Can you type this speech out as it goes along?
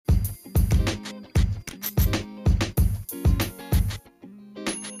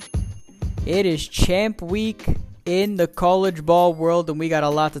It is Champ Week in the college ball world, and we got a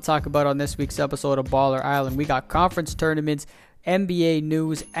lot to talk about on this week's episode of Baller Island. We got conference tournaments, NBA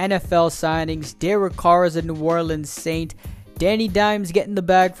news, NFL signings, Derek Carr is a New Orleans Saint, Danny Dimes getting the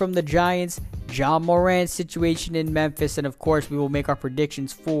bag from the Giants, John Morant's situation in Memphis, and of course we will make our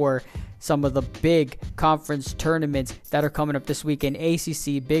predictions for some of the big conference tournaments that are coming up this weekend.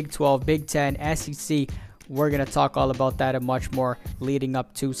 ACC, Big 12, Big 10, SEC. We're going to talk all about that and much more leading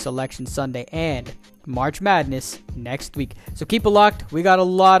up to Selection Sunday and March Madness next week. So keep it locked. We got a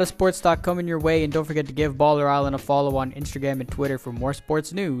lot of sports talk coming your way, and don't forget to give Baller Island a follow on Instagram and Twitter for more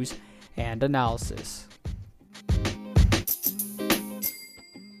sports news and analysis.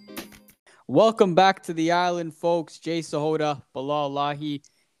 Welcome back to the island, folks. Jay Sahota, Bilal Lahi.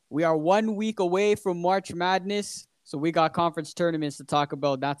 We are 1 week away from March Madness, so we got conference tournaments to talk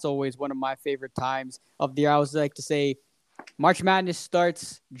about. That's always one of my favorite times of the year. I always like to say March Madness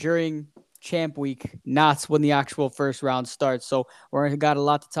starts during Champ Week, not when the actual first round starts. So we're got a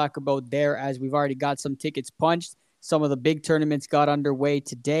lot to talk about there, as we've already got some tickets punched. Some of the big tournaments got underway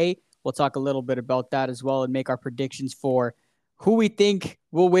today. We'll talk a little bit about that as well and make our predictions for who we think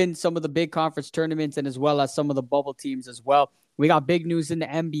will win some of the big conference tournaments and as well as some of the bubble teams as well. We got big news in the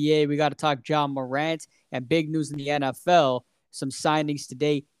NBA. We got to talk John Morant, and big news in the NFL. Some signings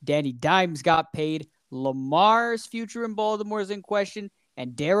today. Danny Dimes got paid. Lamar's future in Baltimore is in question.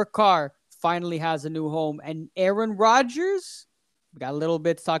 And Derek Carr finally has a new home. And Aaron Rodgers, we got a little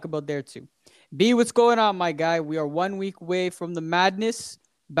bit to talk about there too. B, what's going on, my guy? We are 1 week away from the madness.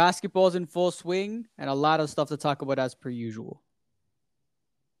 Basketball's in full swing and a lot of stuff to talk about as per usual.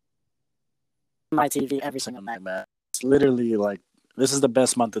 My TV every single night, man. It's literally like, this is the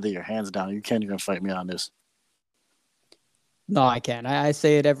best month of the year, hands down. You can't even fight me on this. No, I can't. I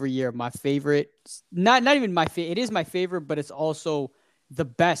say it every year. My favorite, not even my favorite. It is my favorite, but it's also the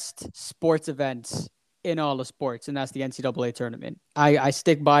best sports event in all the sports, and that's the NCAA tournament. I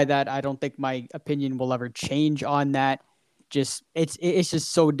stick by that. I don't think my opinion will ever change on that. It's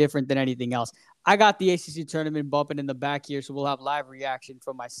just so different than anything else. I got the ACC tournament bumping in the back here, so we'll have live reaction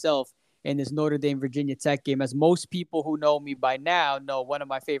from myself in this Notre Dame Virginia Tech game. As most people who know me by now know, one of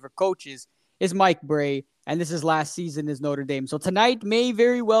my favorite coaches is Mike Brey, and this is last season is Notre Dame. So tonight may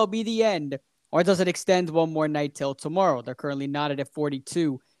very well be the end, or does it extend one more night till tomorrow? They're currently knotted at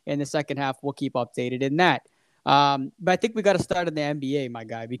 42 in the second half. We'll keep updated in that. But I think we got to start in the NBA, my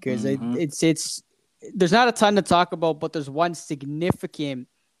guy, because it's there's not a ton to talk about, but there's one significant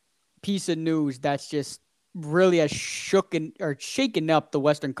piece of news that's just really has shaken up the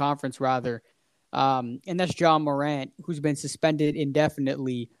Western Conference rather. And that's John Morant, who's been suspended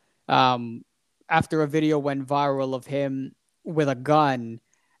indefinitely after a video went viral of him with a gun.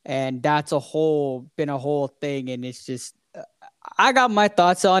 And that's been a whole thing. And it's just, I got my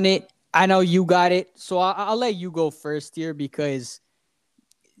thoughts on it. I know you got it. So I'll let you go first here because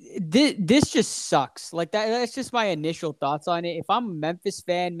this just sucks. Like that's just my initial thoughts on it. If I'm a Memphis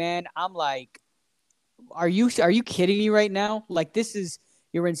fan, man, I'm like, are you kidding me right now? Like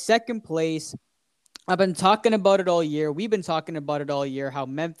you're in second place. I've been talking about it all year. We've been talking about it all year, how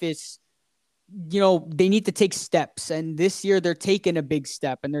Memphis, they need to take steps. And this year they're taking a big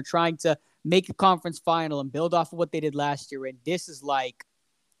step and they're trying to make a conference final and build off of what they did last year. And this is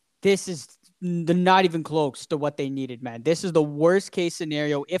not even close to what they needed, man. This is the worst case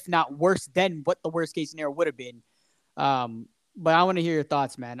scenario, if not worse than what the worst case scenario would have been. But I want to hear your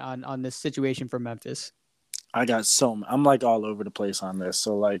thoughts, man, on this situation for Memphis. I'm like all over the place on this.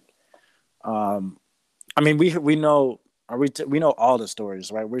 So like, I mean, we know all the stories,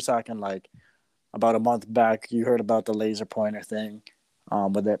 right? We're talking like about a month back. You heard about the laser pointer thing,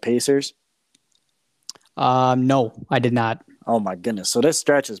 with that Pacers. No, I did not. Oh my goodness. So this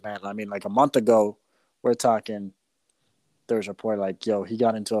stretches, man. I mean, like a month ago, we're talking. There's a report like, yo, he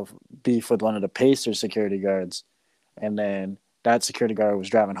got into a beef with one of the Pacers security guards. And then that security guard was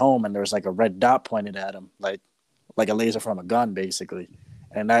driving home, and there was like a red dot pointed at him, like a laser from a gun, basically.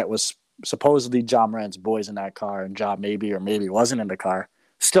 And that was supposedly John Morant's boys in that car, and John maybe wasn't in the car.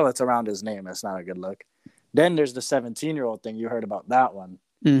 Still, it's around his name. That's not a good look. Then there's the 17-year-old thing. You heard about that one.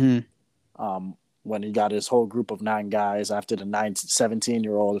 Mm-hmm. When he got his whole group of 9 guys after the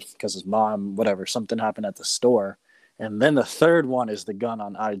 17-year-old, because his mom, whatever, something happened at the store. And then the third one is the gun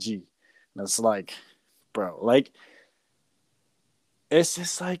on IG. And it's like, bro, like, it's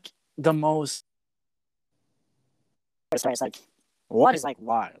just like the most. It's like, what is like,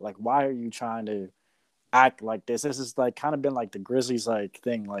 why? Like, why are you trying to act like this? This is like kind of been like the Grizzlies like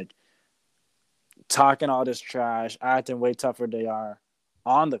thing, like talking all this trash, acting way tougher than they are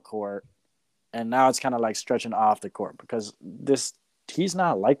on the court. And now it's kind of like stretching off the court because this he's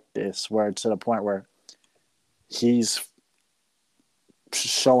not like this, where to the point where he's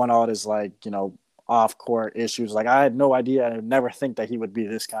showing all his off court issues. Like I had no idea. I would never think that he would be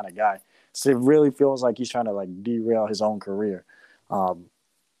this kind of guy. So it really feels like he's trying to derail his own career. And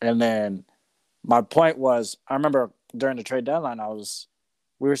then my point was, I remember during the trade deadline,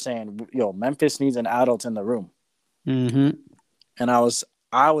 we were saying, Memphis needs an adult in the room. Mm-hmm. And I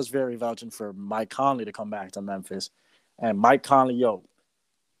was very vouching for Mike Conley to come back to Memphis. And Mike Conley,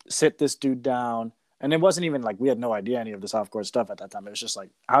 sit this dude down. And it wasn't even we had no idea any of this off-court stuff at that time. It was just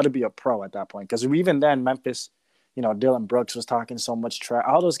how to be a pro at that point. Because even then, Memphis, Dylan Brooks was talking so much trash.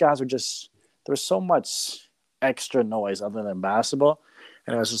 All those guys were there was so much extra noise other than basketball.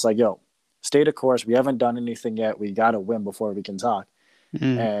 And I was just stay the course. We haven't done anything yet. We got to win before we can talk.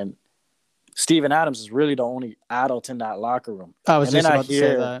 Mm. And Steven Adams is really the only adult in that locker room. I was just about to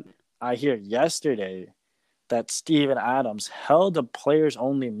say that. I hear yesterday that Steven Adams held a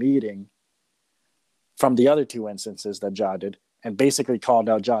players-only meeting from the other two instances that Ja did, and basically called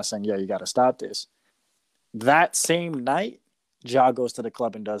out Ja saying, you got to stop this. That same night, Ja goes to the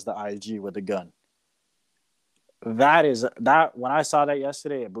club and does the IG with a gun. When I saw that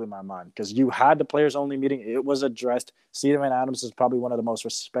yesterday, it blew my mind because you had the players only meeting. It was addressed. Steven Adams is probably one of the most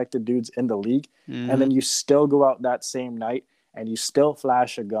respected dudes in the league. Mm-hmm. And then you still go out that same night and you still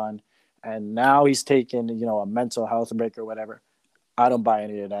flash a gun. And now he's taking, a mental health break or whatever. I don't buy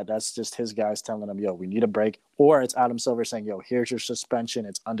any of that. That's just his guys telling him, we need a break. Or it's Adam Silver saying, here's your suspension.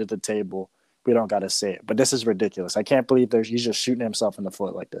 It's under the table. We don't got to say it. But this is ridiculous. I can't believe he's just shooting himself in the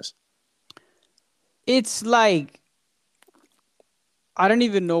foot like this. It's I don't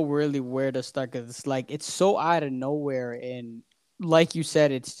even know really where to start. Cause it's so out of nowhere. And like you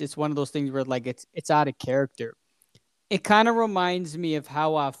said, it's just one of those things where it's out of character. It kind of reminds me of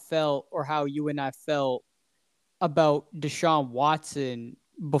how I felt or how you and I felt about Deshaun Watson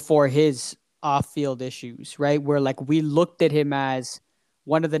before his off-field issues, right? Where we looked at him as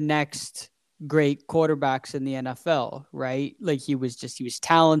one of the next great quarterbacks in the NFL, right? He was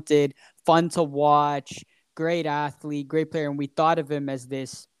talented, fun to watch, great athlete, great player, and we thought of him as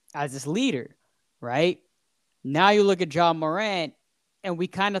this leader, right? Now you look at Ja Morant, and we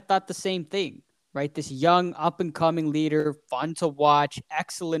kind of thought the same thing, right? This young, up-and-coming leader, fun to watch,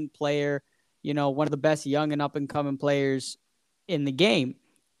 excellent player, one of the best young and up-and-coming players in the game,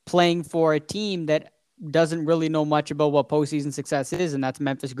 playing for a team that doesn't really know much about what postseason success is, and that's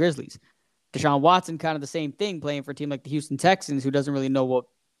Memphis Grizzlies. Deshaun Watson, kind of the same thing, playing for a team like the Houston Texans, who doesn't really know what,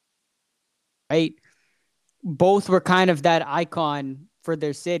 right? Both were kind of that icon for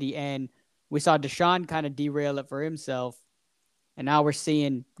their city, and we saw Deshaun kind of derail it for himself, and now we're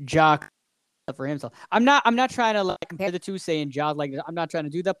seeing Ja for himself. I'm not trying to compare the two, saying Ja, I'm not trying to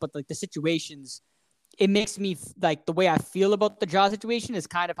do that, but the situations, it makes me the way I feel about the Ja situation is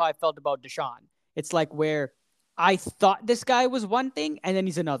kind of how I felt about Deshaun. It's where I thought this guy was one thing and then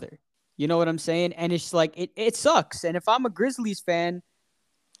he's another. You know what I'm saying? And it's it sucks. And if I'm a Grizzlies fan,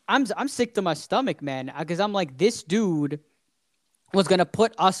 I'm sick to my stomach, man, because I'm this dude was gonna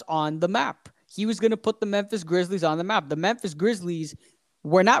put us on the map. He was gonna put the Memphis Grizzlies on the map. The Memphis Grizzlies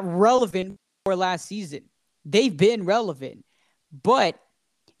were not relevant for last season. They've been relevant, but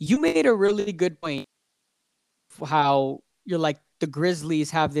you made a really good point. How you're the Grizzlies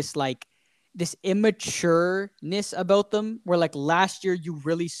have this this immatureness about them, where last year you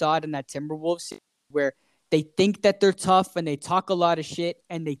really saw it in that Timberwolves series, where they think that they're tough and they talk a lot of shit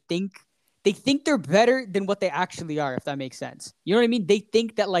and they think they're better than what they actually are, if that makes sense. You know what I mean? They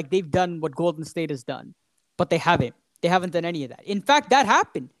think that they've done what Golden State has done, but they haven't. They haven't done any of that. In fact, that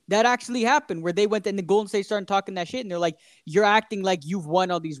happened. That actually happened, where they went and the Golden State started talking that shit, and they're you're acting like you've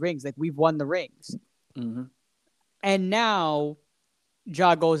won all these rings, we've won the rings. Mm-hmm. And now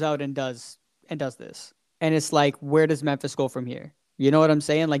Ja goes out and does this. And it's where does Memphis go from here? You know what I'm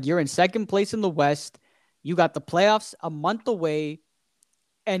saying? You're in second place in the West. You got the playoffs a month away,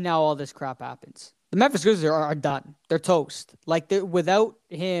 and now all this crap happens. The Memphis Grizzlies are done. They're toast. Without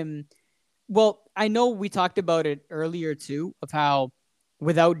him. Well, I know we talked about it earlier too, of how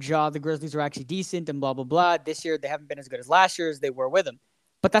without Ja, the Grizzlies are actually decent and blah, blah, blah. This year, they haven't been as good as last year as they were with him.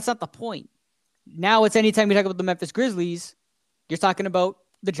 But that's not the point. Now it's anytime you talk about the Memphis Grizzlies, you're talking about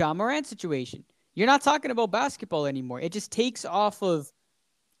the Ja Morant situation. You're not talking about basketball anymore. It just takes off of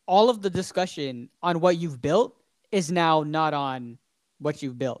all of the discussion on what you've built is now not on what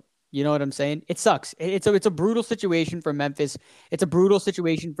you've built. You know what I'm saying? It sucks. It's a brutal situation for Memphis. It's a brutal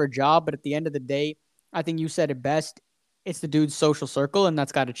situation for Ja, but at the end of the day, I think you said it best. It's the dude's social circle, and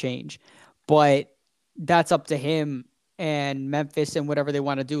that's got to change. But that's up to him and Memphis and whatever they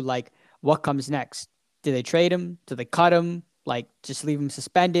want to do. What comes next? Do they trade him? Do they cut him? Like, just leave him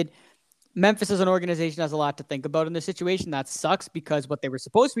suspended. Memphis as an organization has a lot to think about in this situation. That sucks because what they were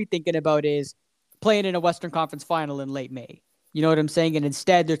supposed to be thinking about is playing in a Western Conference final in late May. You know what I'm saying? And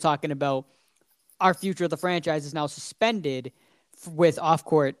instead, they're talking about our future of the franchise is now suspended with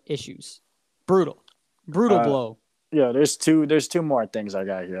off-court issues. Brutal. Brutal Uh, blow. yeah, there's two more things I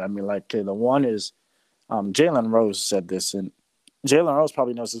got here. I mean, like, okay, the one is Jalen Rose said this, and Jalen Rose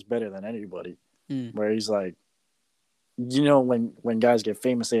probably knows this better than anybody, where he's like, when guys get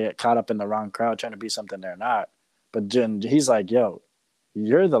famous, they get caught up in the wrong crowd trying to be something they're not. But he's like, yo,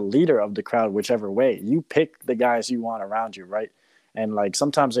 you're the leader of the crowd, whichever way. You pick the guys you want around you, right? And like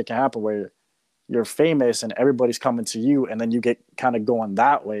sometimes it can happen where you're famous and everybody's coming to you, and then you get kind of going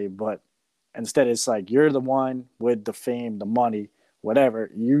that way. But instead, it's like you're the one with the fame, the money, whatever.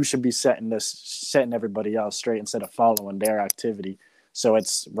 You should be setting everybody else straight instead of following their activity. So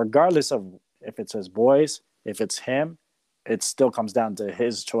it's regardless of if it's his boys, if it's him, it still comes down to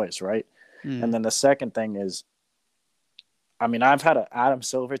his choice, right? And then the second thing is, I mean, I've had an Adam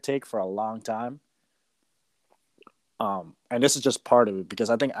Silver take for a long time. And this is just part of it because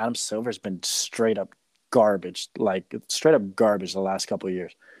I think Adam Silver's been straight up garbage the last couple of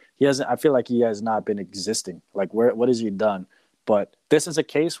years. I feel like he has not been existing. Like, what has he done? But this is a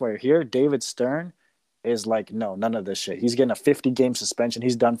case where here, David Stern is like, no, none of this shit. He's getting a 50-game suspension.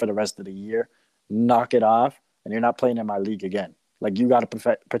 He's done for the rest of the year. Knock it off, and you're not playing in my league again. Like, you got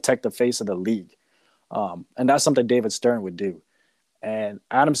to protect the face of the league. And that's something David Stern would do. And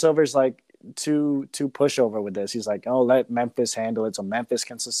Adam Silver's like too pushover with this. He's like, oh, let Memphis handle it so Memphis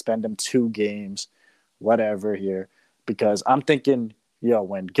can suspend him 2 games, whatever here. Because I'm thinking,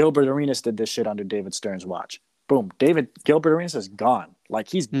 when Gilbert Arenas did this shit under David Stern's watch, boom, Gilbert Arenas is gone. Like,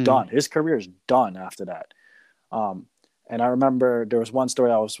 he's done. His career is done after that. And I remember there was one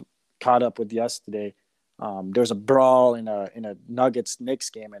story I was caught up with yesterday. There was a brawl in a Nuggets-Knicks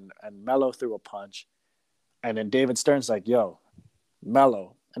game, and Melo threw a punch. And then David Stern's like, yo,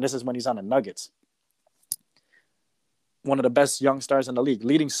 Melo, and this is when he's on the Nuggets, one of the best young stars in the league,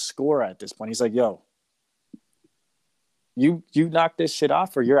 leading scorer at this point. He's like, yo, you knock this shit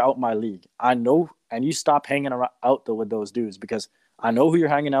off or you're out my league. I know, and you stop hanging out with those dudes because I know who you're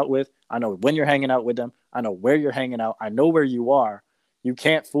hanging out with. I know when you're hanging out with them. I know where you're hanging out. I know where you are. You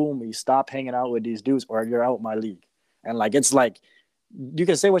can't fool me. Stop hanging out with these dudes or you're out my league. And like, it's like, you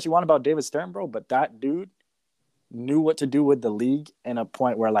can say what you want about David Stern, bro, but that dude knew what to do with the league in a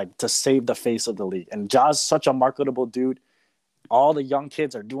point where, like, to save the face of the league. And Ja's such a marketable dude. All the young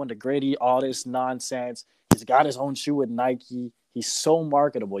kids are doing the Grady, all this nonsense. He's got his own shoe with Nike. He's so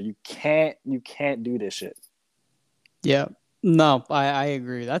marketable. You can't do this shit. Yeah. No, I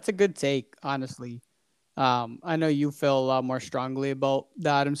agree. That's a good take, honestly. I know you feel a lot more strongly about the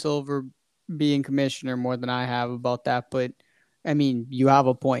Adam Silver being commissioner more than I have about that, but I mean, you have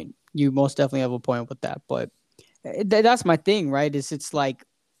a point. You most definitely have a point with that, but that's my thing, right? It's like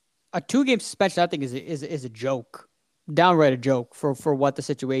a 2-game suspension. I think is a joke, downright a joke for what the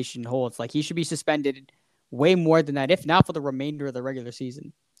situation holds. Like, he should be suspended way more than that, if not for the remainder of the regular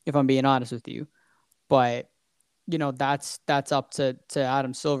season. If I'm being honest with you, but that's up to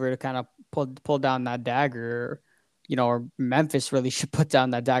Adam Silver to kind of pull down that dagger. Or Memphis really should put down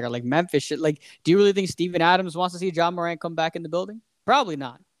that dagger. Like, Memphis should, like, do you really think Steven Adams wants to see Ja Morant come back in the building? Probably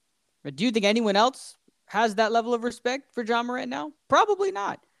not. But do you think anyone else has that level of respect for Ja Morant now? Probably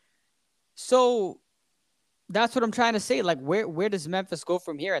not. So that's what I'm trying to say. Like, where does Memphis go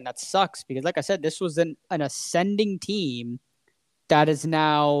from here? And that sucks because, like I said, this was an ascending team that is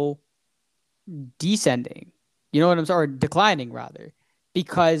now descending. You know what I'm saying? Or declining, rather,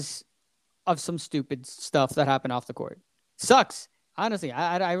 because of some stupid stuff that happened off the court. Sucks. Honestly,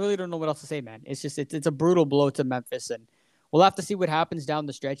 I really don't know what else to say, man. It's just it's a brutal blow to Memphis, and we'll have to see what happens down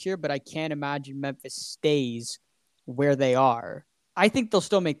the stretch here, but I can't imagine Memphis stays where they are. I think they'll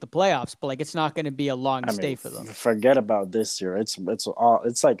still make the playoffs, but like, it's not going to be a long stay for them. Forget about this year. It's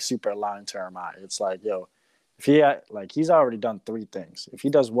like super long term. It's like, yo, if he's already done 3 things. If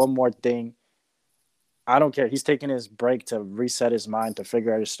he does one more thing, I don't care. He's taking his break to reset his mind to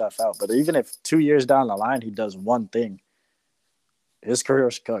figure his stuff out. But even if 2 years down the line he does one thing, his career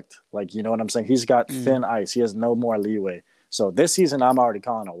is cooked. Like, you know what I'm saying? He's got thin ice. He has no more leeway. So this season, I'm already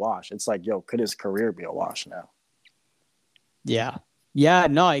calling a wash. It's like, yo, could his career be a wash now? Yeah. Yeah,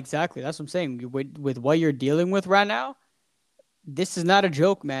 no, exactly. That's what I'm saying. With what you're dealing with right now, this is not a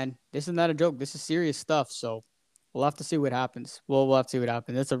joke, man. This is not a joke. This is serious stuff. So we'll have to see what happens. We'll have to see what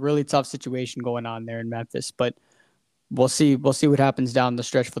happens. It's a really tough situation going on there in Memphis, but we'll see. We'll see what happens down the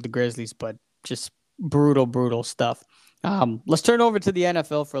stretch for the Grizzlies, but just brutal stuff. Let's turn over to the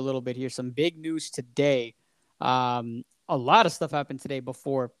NFL for a little bit here. Some big news today. a lot of stuff happened today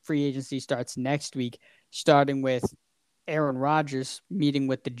before free agency starts next week, starting with Aaron Rodgers meeting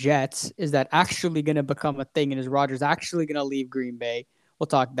with the Jets. Is that actually going to become a thing? And is Rodgers actually going to leave Green Bay? We'll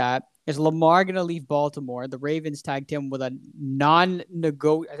talk that. Is Lamar going to leave Baltimore? The Ravens tagged him with a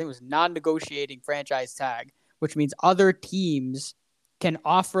non-negotiating franchise tag, which means other teams can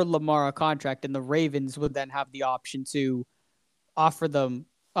offer Lamar a contract, and the Ravens would then have the option to offer them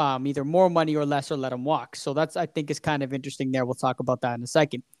either more money or less, or let him walk. So that's, I think, is kind of interesting there. We'll talk about that in a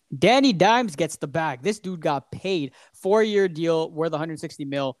second. Danny Dimes gets the bag. This dude got paid. 4-year deal worth $160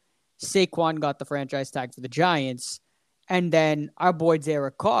 million. Saquon got the franchise tag for the Giants. And then our boy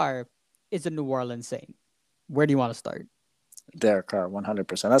Derek Carr is a New Orleans Saint. Where do you want to start? Derek Carr,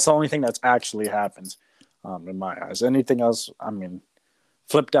 100%. That's the only thing that's actually happens in my eyes. Anything else, I mean,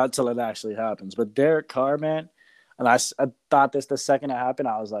 flipped out till it actually happens. But Derek Carr, man, and I thought this the second it happened,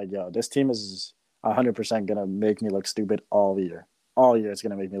 I was like, yo, this team is 100% going to make me look stupid all year. All year it's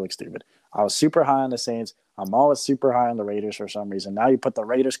going to make me look stupid. I was super high on the Saints. I'm always super high on the Raiders for some reason. Now you put the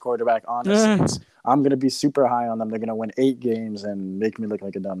Raiders quarterback on the Saints. I'm going to be super high on them. They're going to win 8 games and make me look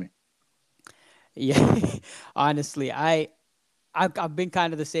like a dummy. Yeah, honestly, I've been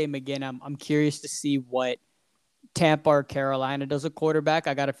kind of the same again. I'm curious to see what Tampa or Carolina does a quarterback.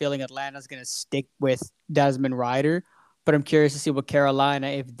 I got a feeling Atlanta's going to stick with Desmond Ridder, but I'm curious to see what Carolina,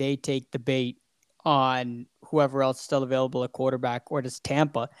 if they take the bait on whoever else is still available at quarterback, or does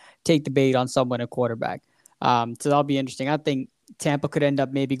Tampa take the bait on someone at quarterback? So that'll be interesting. I think Tampa could end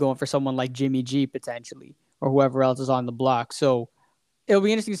up maybe going for someone like Jimmy G potentially, or whoever else is on the block. So it'll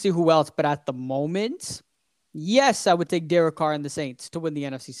be interesting to see who else. But at the moment, yes, I would take Derek Carr and the Saints to win the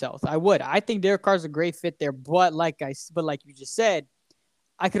NFC South. I would. I think Derek Carr's a great fit there. But like you just said,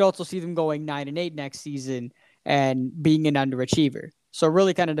 I could also see them going 9-8 next season and being an underachiever. So it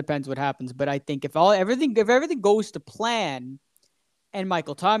really kind of depends what happens. But I think if everything goes to plan, and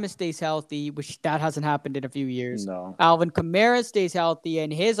Michael Thomas stays healthy, which that hasn't happened in a few years. No. Alvin Kamara stays healthy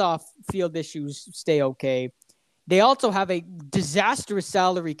and his off-field issues stay okay. They also have a disastrous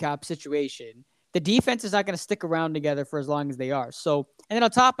salary cap situation. The defense is not going to stick around together for as long as they are. So, and then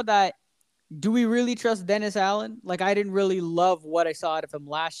on top of that, do we really trust Dennis Allen? Like, I didn't really love what I saw out of him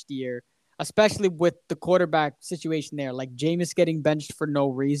last year, especially with the quarterback situation there. Like, Jameis getting benched for no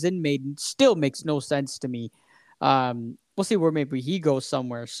reason still makes no sense to me. We'll see where maybe he goes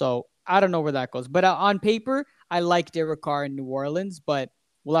somewhere. So I don't know where that goes. But on paper, I like Derek Carr in New Orleans, but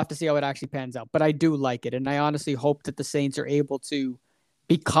we'll have to see how it actually pans out. But I do like it, and I honestly hope that the Saints are able to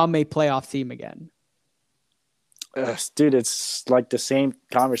become a playoff team again. Dude, it's like the same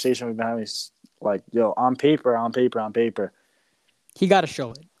conversation we've been having. It's like, yo, on paper. He got to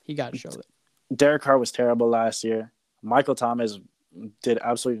show it. Derek Carr was terrible last year. Michael Thomas did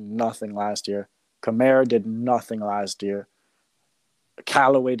absolutely nothing last year. Kamara did nothing last year.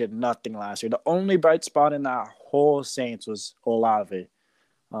 Callaway did nothing last year. The only bright spot in that whole Saints was Olave.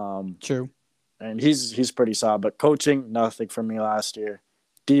 True. And he's pretty solid. But coaching, nothing for me last year.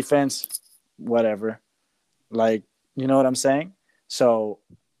 Defense, whatever. Like, you know what I'm saying? So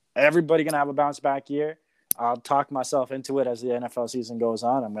everybody going to have a bounce back year. I'll talk myself into it as the NFL season goes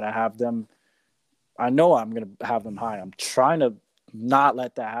on. I'm going to have them. I know I'm going to have them high. I'm trying to not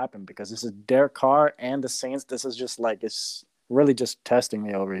let that happen because this is Derek Carr and the Saints. This is just like, it's really just testing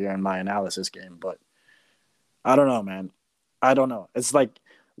me over here in my analysis game. But I don't know, man. I don't know. It's like,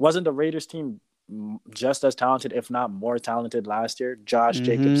 wasn't the Raiders team just as talented, if not more talented last year? Josh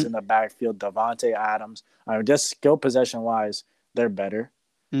Jacobs in the backfield, Davante Adams. I mean, just skill possession wise, they're better.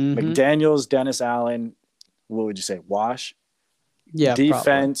 McDaniels, Dennis Allen, what would you say? Wash? Yeah.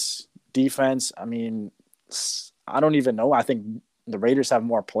 Defense. I mean, I don't even know. I think the Raiders have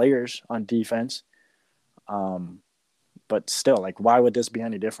more players on defense. But still, like, why would this be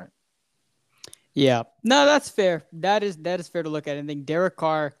any different? Yeah. No, that's fair. That is fair to look at. I think Derek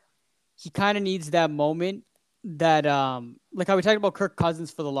Carr, he kind of needs that moment that, like how we talked about Kirk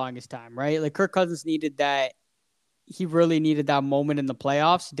Cousins for the longest time, right? Like Kirk Cousins needed that. He really needed that moment in the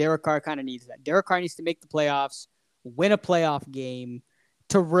playoffs. Derek Carr kind of needs that. Derek Carr needs to make the playoffs, win a playoff game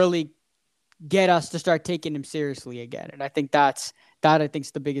to really get us to start taking him seriously again. And I think I think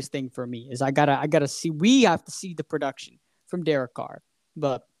is the biggest thing for me is I gotta see, we have to see the production from Derek Carr,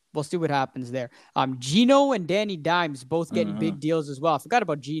 but we'll see what happens there. Geno and Danny Dimes both getting big deals as well. I forgot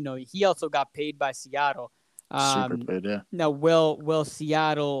about Geno. He also got paid by Seattle. Super paid, yeah. Now, will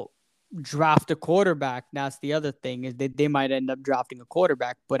Seattle draft a quarterback? That's the other thing is they might end up drafting a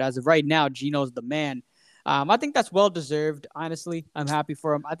quarterback. But as of right now, Geno's the man. I think that's well-deserved, honestly. I'm happy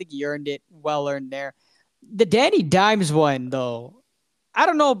for him. I think he earned it. Well-earned there. The Danny Dimes one, though, I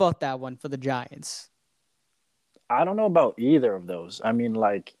don't know about that one for the Giants. I don't know about either of those. I mean,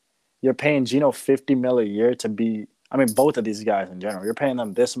 like, you're paying Gino 50 mil a year to be. I mean, both of these guys in general. You're paying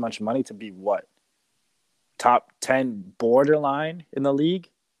them this much money to be what? Top 10 borderline in the league?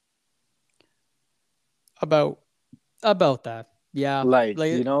 About about that. Yeah. Like,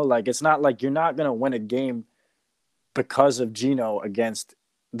 Like like it's not like you're not gonna win a game because of Gino against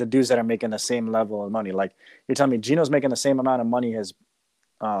the dudes that are making the same level of money. Like, you're telling me Gino's making the same amount of money as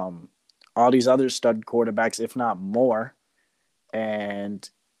um, all these other stud quarterbacks, if not more, and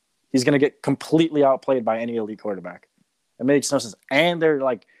he's going to get completely outplayed by any elite quarterback. It makes no sense. And they're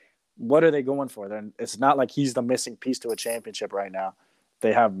like, what are they going for? Then it's not like he's the missing piece to a championship right now.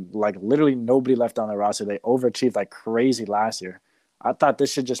 They have like literally nobody left on the roster. They overachieved like crazy last year. I thought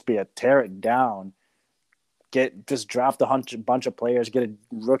this should just be a tear it down, just draft a bunch of players, get a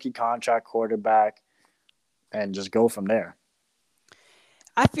rookie contract quarterback, and just go from there.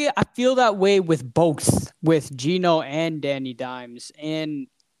 I feel that way with both, with Gino and Danny Dimes. And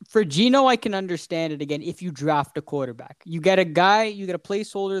for Gino, I can understand it again if you draft a quarterback. You get a guy, you get a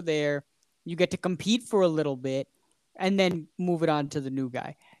placeholder there, you get to compete for a little bit, and then move it on to the new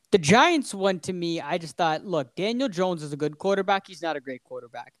guy. The Giants one, to me, I just thought, look, Daniel Jones is a good quarterback. He's not a great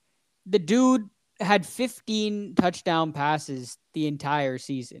quarterback. The dude had 15 touchdown passes the entire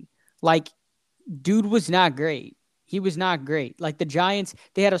season. Like, dude was not great. He was not great. Like, the Giants,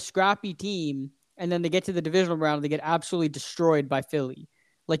 they had a scrappy team, and then they get to the divisional round and they get absolutely destroyed by Philly.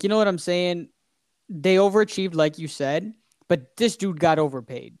 Like, you know what I'm saying? They overachieved, like you said, but this dude got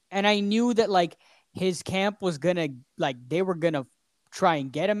overpaid. And I knew that, like, his camp was gonna, like, they were gonna try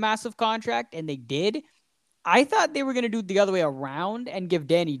and get a massive contract, and they did. I thought they were gonna do it the other way around and give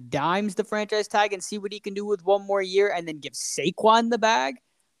Danny Dimes the franchise tag and see what he can do with one more year, and then give Saquon the bag.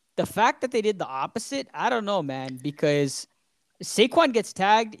 The fact that they did the opposite, I don't know, man, because Saquon gets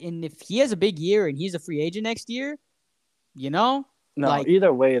tagged, and if he has a big year and he's a free agent next year, you know, No, like,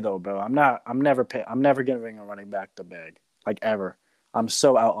 either way though, bro. I'm never giving a running back the bag. Like ever. I'm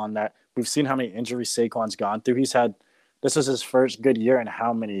so out on that. We've seen how many injuries Saquon's gone through. This is his first good year in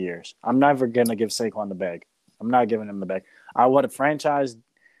how many years? I'm never gonna give Saquon the bag. I'm not giving him the bag. I would have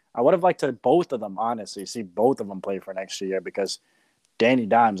liked to both of them, honestly, see both of them play for next year because Danny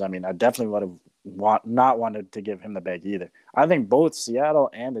Dimes, I mean, I definitely would have not wanted to give him the bag either. I think both Seattle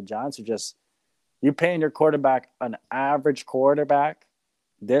and the Giants are just you paying your quarterback an average quarterback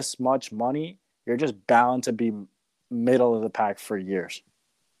this much money, you're just bound to be middle of the pack for years.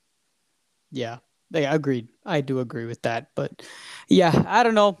 yeah, they agreed. I do agree with that, but yeah, I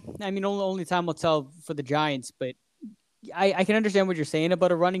don't know. I mean, only time will tell for the Giants, but I can understand what you're saying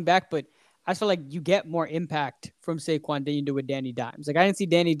about a running back, but I feel like you get more impact from Saquon than you do with Danny Dimes. Like, I didn't see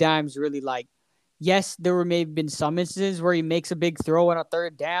Danny Dimes really, like, yes, there were maybe been some instances where he makes a big throw on a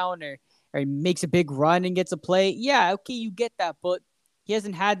third down, or he makes a big run and gets a play. Yeah, okay, you get that, but he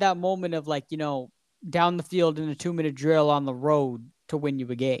hasn't had that moment of, like, down the field in a 2-minute drill on the road to win you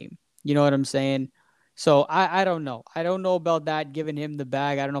a game. You know what I'm saying? So I don't know. I don't know about that, giving him the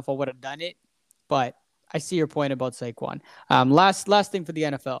bag. I don't know if I would have done it, but I see your point about Saquon. Last thing for the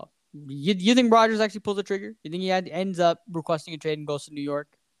NFL. You think Rodgers actually pulls the trigger? You think he ends up requesting a trade and goes to New York?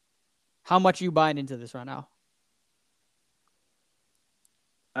 How much are you buying into this right now?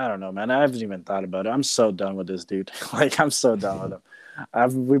 I don't know, man. I haven't even thought about it. I'm so done with this dude. Like, I'm so done with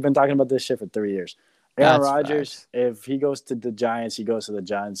him. We've been talking about this shit for 3 years. Aaron That's Rodgers, facts. if he goes to the Giants, he goes to the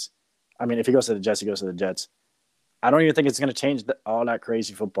Giants. I mean, if he goes to the Jets, he goes to the Jets. I don't even think it's going to change all that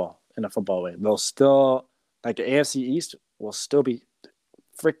crazy football in a football way. They'll still, like, the AFC East will still be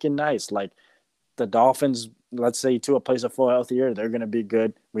freaking nice. Like, the Dolphins, let's say Tua plays a full healthy year, they're going to be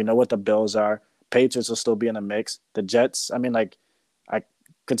good. We know what the Bills are. Patriots will still be in the mix. The Jets, I mean, like, I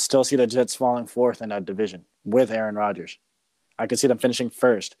could still see the Jets falling fourth in that division with Aaron Rodgers. I could see them finishing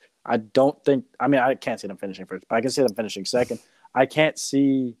first. I don't think, I mean, I can't see them finishing first, but I can see them finishing second. I can't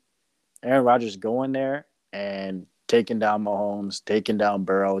see Aaron Rodgers going there and taking down Mahomes, taking down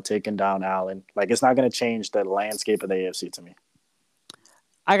Burrow, taking down Allen. Like, it's not going to change the landscape of the AFC to me.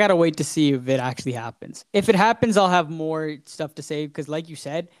 I gotta wait to see if it actually happens. If it happens, I'll have more stuff to say because, like you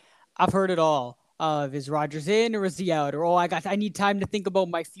said, I've heard it all. Of is Rodgers in or is he out? Or I need time to think about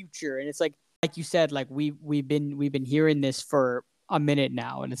my future. And it's like you said, like we've been hearing this for a minute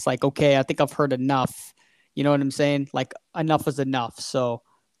now, and it's like, okay, I think I've heard enough. You know what I'm saying? Like, enough is enough. So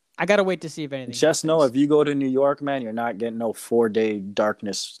I gotta wait to see if anything Just know happens. if you go to New York, man, you're not getting no 4 day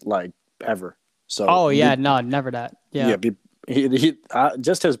darkness like ever. So Oh be yeah, no, never that. Yeah. yeah,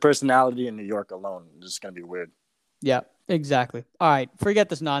 just his personality in New York alone is gonna be weird. Yeah, exactly. All right, forget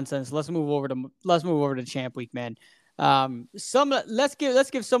this nonsense. Let's move over to Champ Week, man. Let's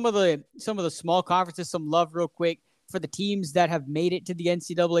give some of the small conferences some love real quick for the teams that have made it to the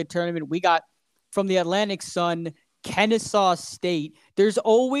NCAA tournament. We got from the Atlantic Sun, Kennesaw State. There's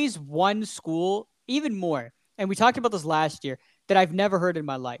always one school, even more, and we talked about this last year, that I've never heard in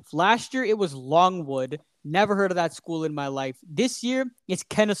my life. Last year, it was Longwood. Never heard of that school in my life. This year, it's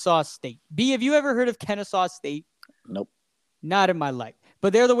Kennesaw State. B, have you ever heard of Kennesaw State? Nope. Not in my life.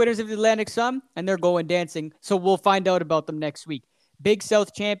 But they're the winners of the Atlantic Sun, and they're going dancing, so we'll find out about them next week. Big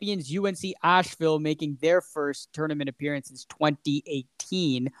South champions UNC Asheville making their first tournament appearance since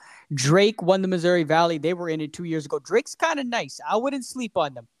 2018. Drake won the Missouri Valley. They were in it 2 years ago. Drake's kind of nice. I wouldn't sleep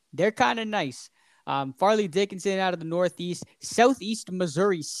on them. They're kind of nice. Farley Dickinson out of the Northeast. Southeast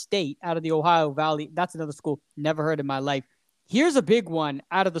Missouri State out of the Ohio Valley. That's another school never heard in my life. Here's a big one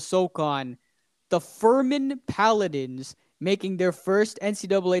out of the SoCon. The Furman Paladins making their first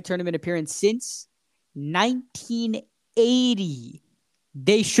NCAA tournament appearance since 1980.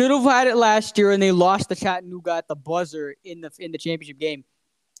 They should have had it last year, and they lost to Chattanooga at the buzzer in the championship game.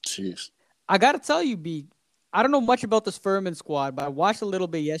 Jeez. I got to tell you, B, I don't know much about this Furman squad, but I watched a little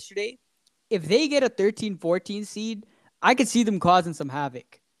bit yesterday. If they get a 13-14 seed, I could see them causing some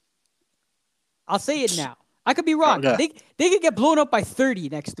havoc. I'll say it now. I could be wrong. Okay. They could get blown up by 30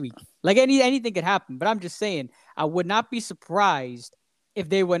 next week. Like anything could happen. But I'm just saying, I would not be surprised if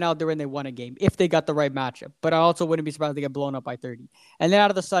they went out there and they won a game, if they got the right matchup. But I also wouldn't be surprised if they get blown up by 30. And then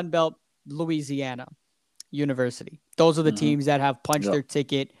out of the Sun Belt, Louisiana University. Those are the teams that have punched their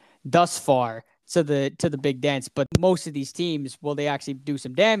ticket thus far to the big dance. But most of these teams, will they actually do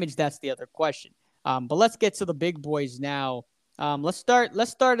some damage? That's the other question. But let's get to the big boys now. Let's start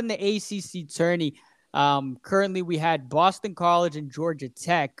in the ACC tourney. Currently, we had Boston College and Georgia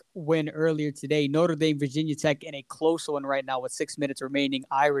Tech win earlier today. Notre Dame, Virginia Tech in a close one right now with 6 minutes remaining.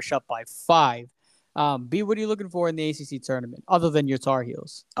 Irish up by 5. B, what are you looking for in the ACC tournament other than your Tar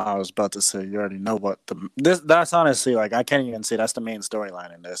Heels? I was about to say, you already know what that's honestly, like, I can't even say that's the main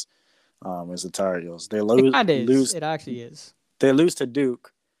storyline in this. Is the Tar Heels. They lose. It actually is. They lose to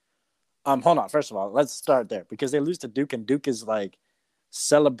Duke. Hold on. First of all, let's start there because they lose to Duke, and Duke is like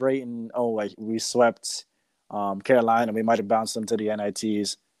celebrating. Oh, like we swept Carolina. We might have bounced them to the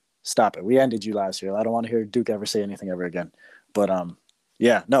NITs. Stop it. We ended you last year. I don't want to hear Duke ever say anything ever again. But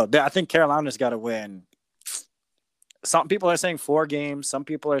yeah, no. I think Carolina's got to win. Some people are saying 4 games. Some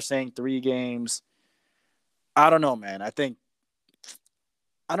people are saying 3 games. I don't know, man. I think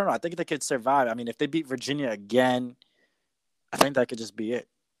they could survive. I mean, if they beat Virginia again, I think that could just be it.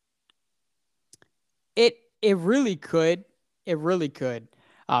 It really could. It really could.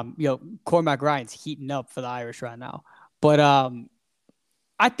 Cormac Ryan's heating up for the Irish right now. But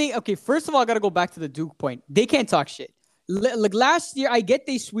I think, okay, first of all, I got to go back to the Duke point. They can't talk shit. Like last year, I get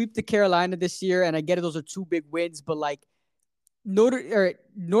they sweep to Carolina this year, and I get it, those are 2 big wins, but like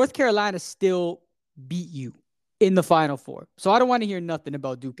North Carolina still beat you in the Final Four. So I don't want to hear nothing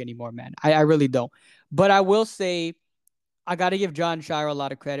about Duke anymore, man. I really don't. But I will say, I got to give John Shire a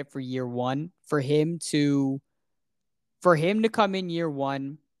lot of credit for year one, for him to come in year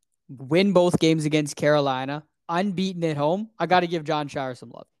one, win both games against Carolina, unbeaten at home. I got to give John Shire some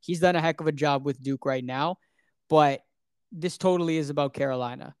love. He's done a heck of a job with Duke right now, but this totally is about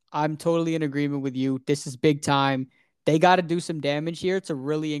Carolina. I'm totally in agreement with you. This is big time. They got to do some damage here to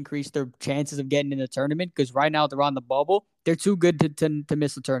really increase their chances of getting in the tournament because right now they're on the bubble. They're too good to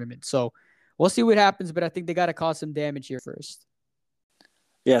miss the tournament. So we'll see what happens, but I think they got to cause some damage here first.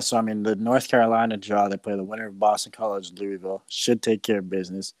 Yeah, so I mean, the North Carolina draw, they play the winner of Boston College, Louisville, should take care of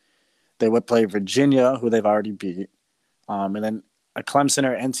business. They would play Virginia, who they've already beat. And then a Clemson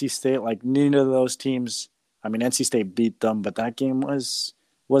or NC State, like neither of those teams, I mean, NC State beat them, but that game was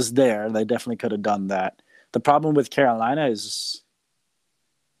there. They definitely could have done that. The problem with Carolina is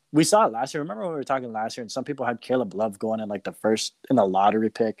we saw it last year. Remember when we were talking last year and some people had Caleb Love going in like in the lottery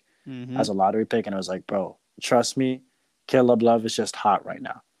pick as a lottery pick. And it was like, bro, trust me, Caleb Love is just hot right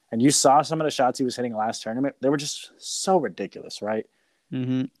now. And you saw some of the shots he was hitting last tournament. They were just so ridiculous, right?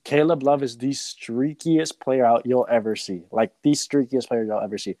 Mm-hmm. Caleb Love is the streakiest player you'll ever see. Like the streakiest player you'll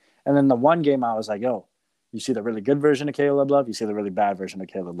ever see. And then the one game I was like, yo, you see the really good version of Caleb Love. You see the really bad version of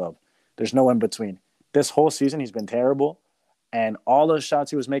Caleb Love. There's no in between. This whole season, he's been terrible. And all those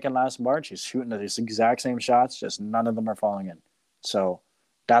shots he was making last March, he's shooting these exact same shots, just none of them are falling in. So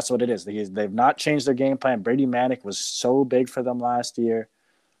that's what it is. They've not changed their game plan. Brady Manick was so big for them last year.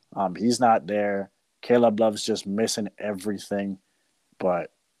 He's not there. Caleb Love's just missing everything.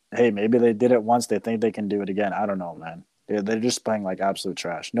 But, hey, maybe they did it once. They think they can do it again. I don't know, man. They're just playing like absolute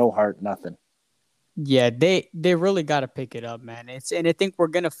trash. No heart, nothing. Yeah, they really got to pick it up, man. And I think we're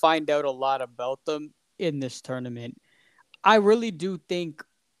going to find out a lot about them in this tournament. I really do think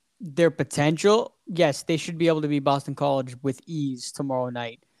their potential, yes, they should be able to beat Boston College with ease tomorrow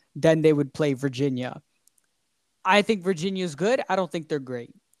night. Then they would play Virginia. I think Virginia's good. I don't think they're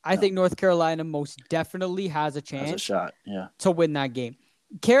great. I No, think North Carolina most definitely has a has a chance shot. Yeah. to win that game.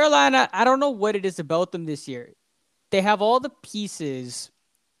 Carolina, I don't know what it is about them this year. They have all the pieces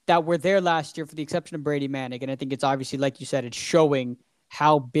that were there last year, for the exception of Brady Manick. And I think it's obviously, like you said, it's showing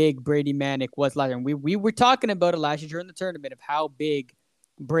how big Brady Manick was last year. And we were talking about it last year during the tournament of how big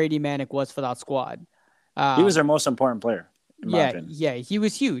Brady Manick was for that squad. He was Um, their most important player, in my yeah, opinion. yeah, he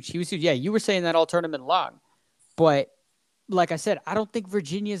was huge. He was huge. Yeah, you were saying that all tournament long. But like I said, I don't think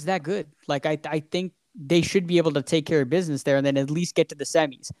Virginia is that good. Like I think they should be able to take care of business there and then at least get to the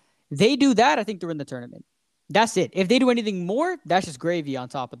semis. They do that, I think they're in the tournament. That's it. If they do anything more, that's just gravy on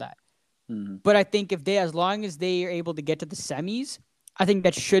top of that. Mm-hmm. But I think if they, as long as they are able to get to the semis, I think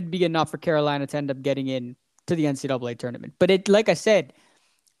that should be enough for Carolina to end up getting in to the NCAA tournament. But it, like I said,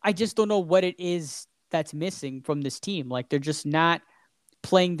 I just don't know what it is that's missing from this team. Like they're just not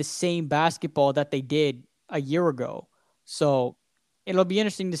playing the same basketball that they did a year ago. So it'll be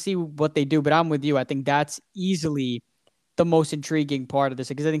interesting to see what they do. But I'm with you. I think that's easily the most intriguing part of this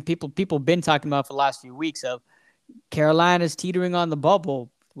because I think people have been talking about for the last few weeks of Carolina's teetering on the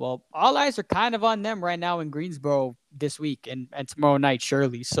bubble. Well, all eyes are kind of on them right now in Greensboro this week and tomorrow night,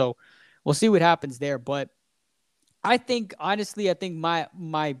 surely. So we'll see what happens there. But I think honestly, I think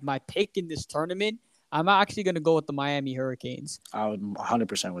my pick in this tournament, I'm actually going to go with the Miami Hurricanes. I would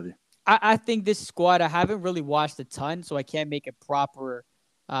 100% with you. I think this squad, I haven't really watched a ton, so I can't make a proper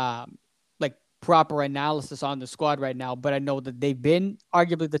um proper analysis on the squad right now. But I know that they've been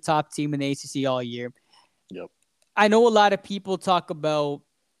arguably the top team in the ACC all year. Yep. I know a lot of people talk about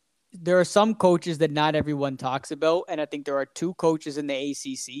there are some coaches that not everyone talks about, and I think there are two coaches in the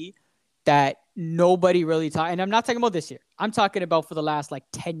ACC that nobody really talks. And I'm not talking about this year. I'm talking about for the last like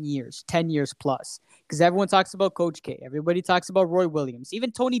 10 years plus, because everyone talks about Coach K. Everybody talks about Roy Williams.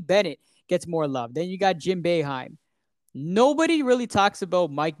 Even Tony Bennett gets more love. Then you got Jim Boeheim. Nobody really talks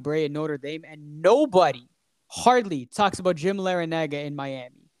about Mike Brey at Notre Dame, and nobody hardly talks about Jim Larinaga in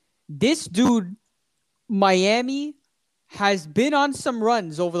Miami. This dude, Miami, has been on some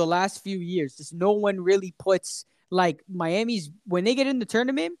runs over the last few years. Just no one really puts like Miami's when they get in the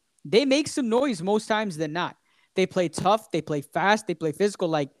tournament, they make some noise most times than not. They play tough, they play fast, they play physical.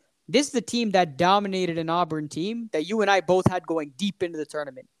 Like this is the team that dominated an Auburn team that you and I both had going deep into the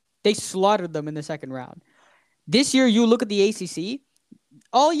tournament. They slaughtered them in the second round. This year, you look at the ACC,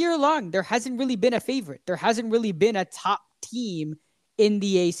 all year long, there hasn't really been a favorite. There hasn't really been a top team in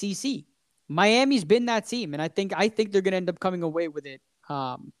the ACC. Miami's been that team, and I think they're going to end up coming away with it,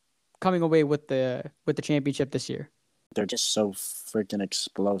 coming away with the championship this year. They're just so freaking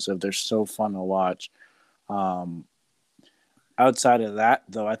explosive. They're so fun to watch. Outside of that,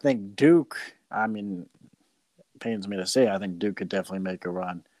 though, I think Duke. I mean, pains me to say, I think Duke could definitely make a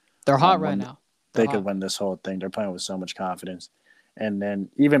run. They're hot right now. They could win this whole thing. They're playing with so much confidence. And then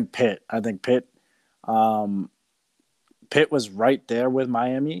even Pitt. I think Pitt was right there with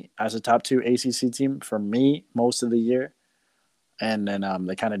Miami as a top 2 ACC team for me most of the year. And then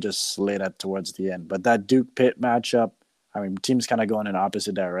they kind of just slid up towards the end. But that Duke-Pitt matchup, I mean, teams kind of going in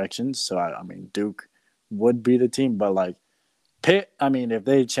opposite directions. So, I mean, Duke would be the team. But, like, Pitt, I mean, if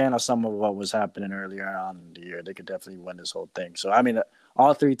they channel some of what was happening earlier on in the year, they could definitely win this whole thing. So, I mean,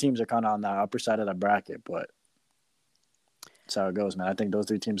 all three teams are kind of on the upper side of the bracket, but that's how it goes, man. I think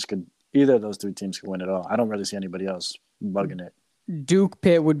either of those three teams could win it all. I don't really see anybody else bugging it. Duke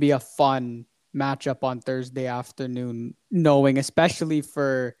Pitt would be a fun matchup on Thursday afternoon, knowing, especially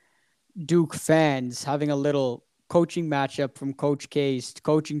for Duke fans, having a little coaching matchup from Coach K's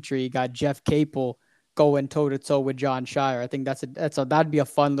coaching tree. Got Jeff Capel going toe to toe with John Shire. I think that'd be a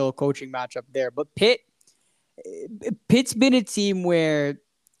fun little coaching matchup there. But Pitt's been a team where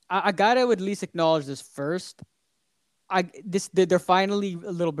I gotta at least acknowledge this first. They're finally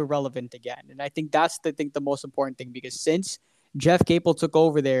a little bit relevant again, and I think that's the most important thing because since Jeff Capel took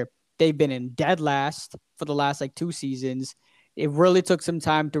over there, they've been in dead last for the last like 2 seasons. It really took some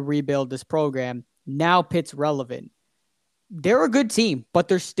time to rebuild this program. Now Pitt's relevant. They're a good team, but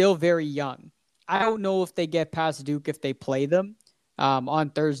they're still very young. I don't know if they get past Duke if they play them on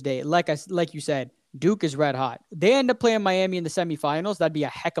Thursday. Like you said, Duke is red hot. They end up playing Miami in the semifinals. That'd be a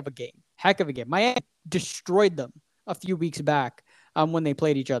heck of a game. Miami destroyed them a few weeks back when they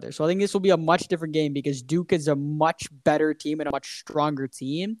played each other. So I think this will be a much different game because Duke is a much better team and a much stronger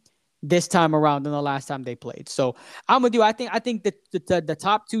team this time around than the last time they played. So I'm with you. I think that the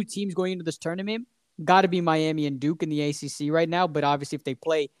top 2 teams going into this tournament got to be Miami and Duke in the ACC right now. But obviously, if they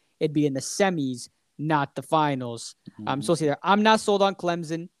play, it'd be in the semis not the finals. Mm-hmm. So see there. I'm not sold on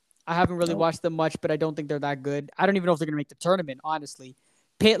Clemson. I haven't really Nope. watched them much, but I don't think they're that good. I don't even know if they're going to make the tournament, honestly.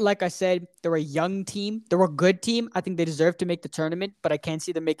 Pitt, like I said, they're a young team. They're a good team. I think they deserve to make the tournament, but I can't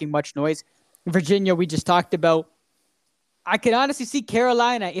see them making much noise. Virginia, we just talked about. I could honestly see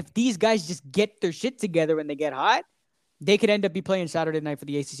Carolina, if these guys just get their shit together when they get hot, they could end up be playing Saturday night for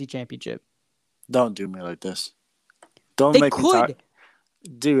the ACC championship. Don't do me like this. Don't They make me talk. could.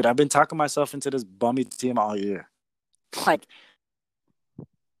 Dude, I've been talking myself into this bummy team all year. Like,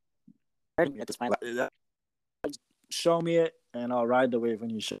 at this point, show me it, and I'll ride the wave when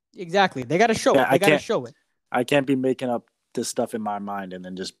you show. Exactly. They got to show Yeah, it. They got to show it. I can't be making up this stuff in my mind and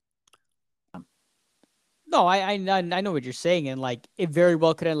then just. No, I know what you're saying, and like it very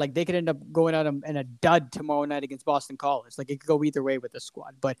well could end. Like they could end up going out in a dud tomorrow night against Boston College. Like it could go either way with the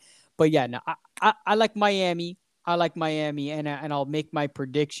squad. But yeah, no, I like Miami. I like Miami, and I'll make my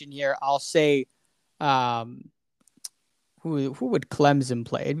prediction here. I'll say, who would Clemson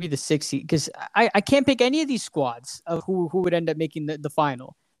play? It'd be the 6th seed because I can't pick any of these squads of who would end up making the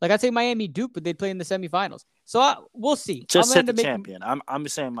final. Like I'd say Miami Duke, but they'd play in the semifinals. So we'll see. Just set the champion. I'm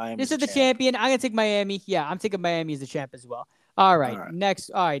saying Miami. This is the champion. I'm gonna take Miami. Yeah, I'm taking Miami as the champ as well. All right. Next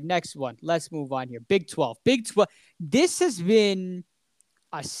one. Let's move on here. Big 12. Big 12. This has been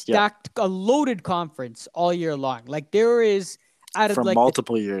a stacked, a loaded conference all year long. Like there is out of for like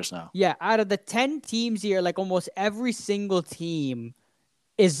multiple years now. Yeah, out of the 10 teams here, like almost every single team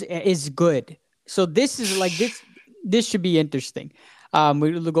is good. So this is like this should be interesting.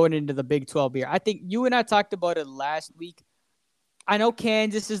 We're going into the Big 12 here. I think you and I talked about it last week. I know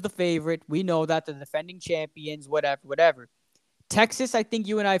Kansas is the favorite. We know that the defending champions, whatever. Texas, I think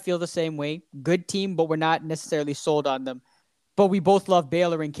you and I feel the same way. Good team, but we're not necessarily sold on them. But we both love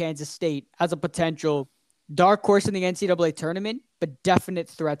Baylor and Kansas State as a potential dark horse in the NCAA tournament, but definite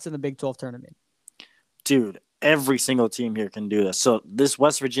threats in the Big 12 tournament. Dude, every single team here can do this. So this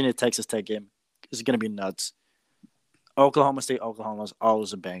West Virginia-Texas Tech game is going to be nuts. Oklahoma State, Oklahoma's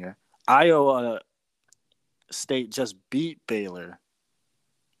always a banger. Iowa State just beat Baylor.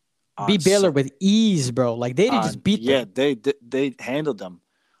 Beat Baylor with ease, bro. Like they didn't just beat them. Yeah, they handled them.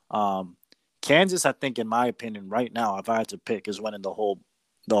 Kansas, I think, in my opinion, right now, if I had to pick, is winning the whole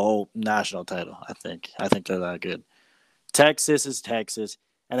national title. I think they're that good. Texas is Texas,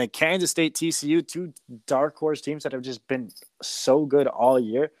 and then Kansas State, TCU, two dark horse teams that have just been so good all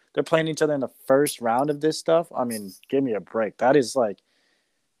year. They're playing each other in the first round of this stuff. I mean, give me a break. That is like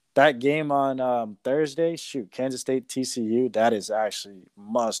that game on Thursday. Shoot, Kansas State, TCU. That is actually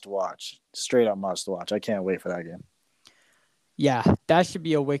must watch. Straight up must watch. I can't wait for that game. Yeah, that should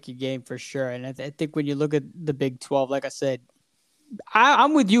be a wicked game for sure. And I think when you look at the Big 12, like I said,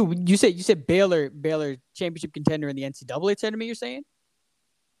 I'm with you. You said Baylor championship contender in the NCAA tournament. You're saying?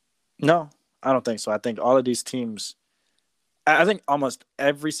 No, I don't think so. I think all of these teams. I think almost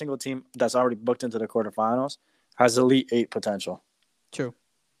every single team that's already booked into the quarterfinals has Elite Eight potential. True.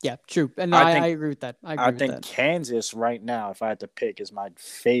 Yeah, true. And I agree with that. I think Kansas right now, if I had to pick, is my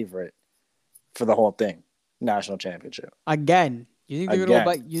favorite for the whole thing. National championship. Again. You think they're gonna go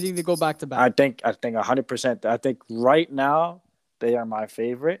back? You think they go back to back? I think 100%. I think right now they are my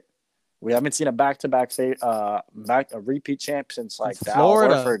favorite. We haven't seen a back-to-back a repeat champ since like the Al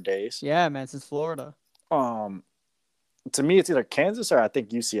Horford days. Yeah, man, since Florida. To me, it's either Kansas or I think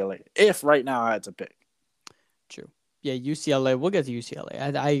UCLA. If right now I had to pick. True. Yeah, UCLA. We'll get to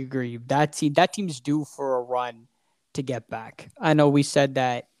UCLA. I agree. That team's due for a run to get back. I know we said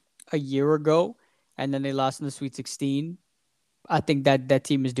that a year ago, and then they lost in the Sweet 16. I think that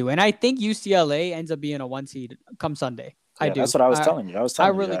team is due, and I think UCLA ends up being a 1 seed come Sunday. Yeah, I do. That's what I was telling you. I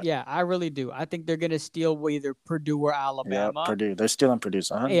really do. I think they're gonna steal either Purdue or Alabama. Yeah, Purdue. They're stealing Purdue.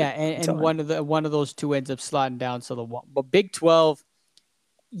 Huh? Yeah, and one of those two ends up sliding down to the one. But Big 12,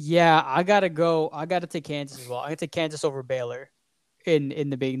 yeah, I gotta take Kansas as well. I gotta take Kansas over Baylor in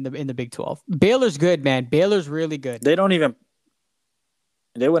the Big 12. Baylor's good, man. Baylor's really good. They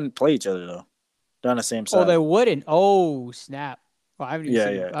wouldn't play each other though. They're on the same side. Oh, they wouldn't. Oh, snap. Well, I haven't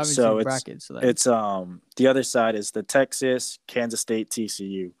even seen brackets. So it's the other side is the Texas, Kansas State,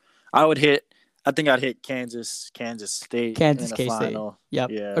 TCU. I think I'd hit Kansas State in the final. Yep.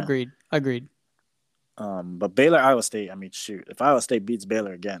 Yeah. Agreed. But Baylor, Iowa State, I mean, shoot. If Iowa State beats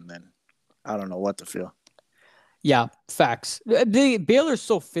Baylor again, then I don't know what to feel. Yeah, facts. Baylor's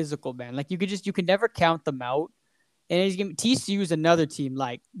so physical, man. Like you can never count them out. And TCU is another team.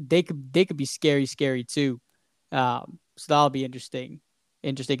 Like they could be scary too. So that'll be interesting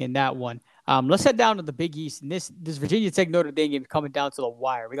in that one. Let's head down to the Big East. And this Virginia Tech Notre Dame game coming down to the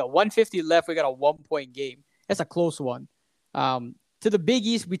wire. We got 150 left. We got a 1-point game. That's a close one. To the Big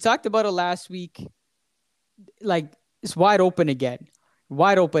East, we talked about it last week. like it's wide open again.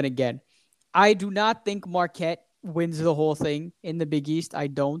 Wide open again. I do not think Marquette wins the whole thing in the Big East. I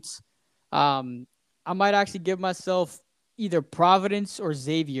don't. Um, I might actually give myself either Providence or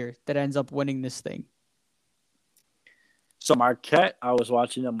Xavier that ends up winning this thing. So Marquette, I was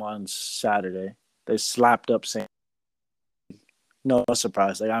watching them on Saturday. They slapped up St. No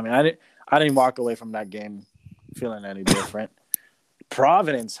surprise. Like, I mean, I didn't walk away from that game feeling any different.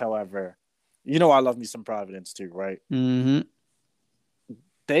 Providence, however, you know I love me some Providence too, right? Mm-hmm.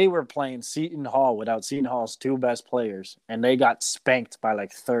 They were playing Seton Hall without Seton Hall's two best players, and they got spanked by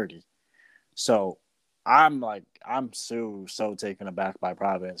like 30. So I'm so taken aback by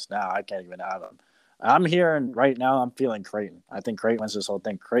Providence now. I can't even have them. I'm hearing right now. I'm feeling Creighton. I think Creighton wins this whole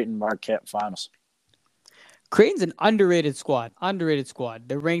thing. Creighton Marquette finals. Creighton's an underrated squad. Underrated squad.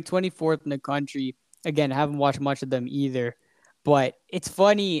 They're ranked 24th in the country. Again, I haven't watched much of them either. But it's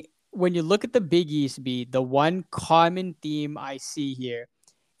funny when you look at the Big East, the one common theme I see here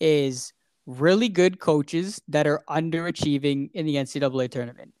is really good coaches that are underachieving in the NCAA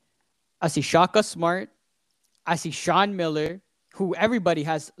tournament. I see Shaka Smart. I see Sean Miller, who everybody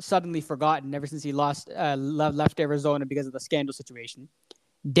has suddenly forgotten ever since he left Arizona because of the scandal situation.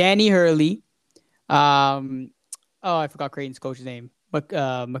 Danny Hurley. I forgot Creighton's coach's name,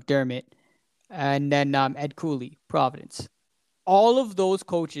 McDermott, and then Ed Cooley, Providence. All of those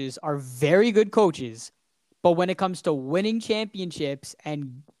coaches are very good coaches, but when it comes to winning championships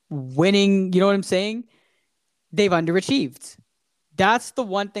and winning, you know what I'm saying? They've underachieved. That's the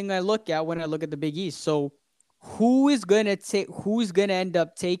one thing I look at when I look at the Big East. So who's gonna end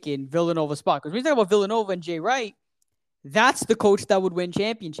up taking Villanova's spot? Because when we talk about Villanova and Jay Wright, that's the coach that would win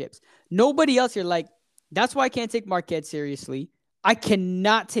championships. Nobody else here. Like, that's why I can't take Marquette seriously. I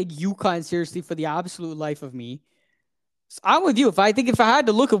cannot take UConn seriously for the absolute life of me. So I'm with you. If I had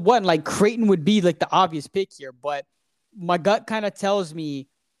to look at one, like Creighton would be like the obvious pick here, but my gut kind of tells me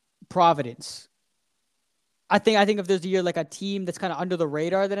Providence. I think if there's a year like a team that's kind of under the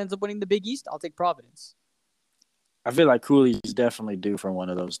radar that ends up winning the Big East, I'll take Providence. I feel like Cooley's definitely due for one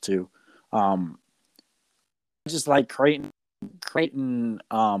of those two. Just like Creighton,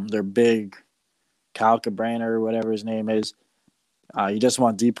 their big Cal Cabrera or whatever his name is. You just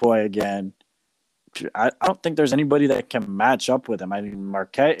want Depoy again. I don't think there's anybody that can match up with him. I mean,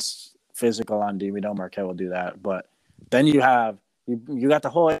 Marquette's physical on D. We know Marquette will do that. But then you got the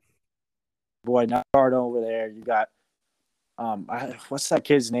whole boy Nard over there. You got what's that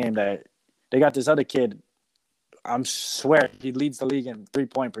kid's name that they got this other kid. I'm swear he leads the league in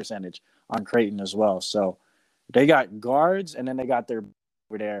 3-point percentage on Creighton as well. So they got guards, and then they got their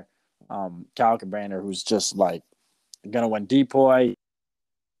over there, Cal Cabrera, who's just like gonna win Depoy.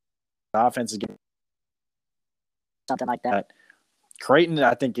 Offense is something like that. Creighton,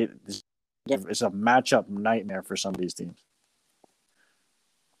 I think it's a matchup nightmare for some of these teams.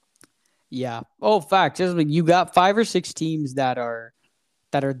 Yeah. Oh, fact. Just like you got 5 or 6 teams that are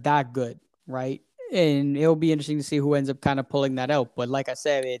that good, right? And it'll be interesting to see who ends up kind of pulling that out. But like I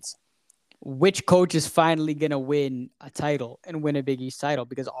said, it's which coach is finally gonna win a title and win a Big East title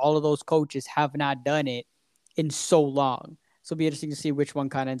because all of those coaches have not done it in so long. So it'll be interesting to see which one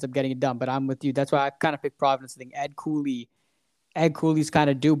kind of ends up getting it done. But I'm with you. That's why I kind of picked Providence. I think Ed Cooley's kind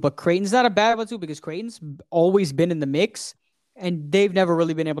of due, but Creighton's not a bad one too because Creighton's always been in the mix, and they've never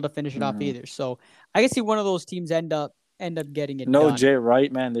really been able to finish it off either. So I can see one of those teams end up getting it No done. Jay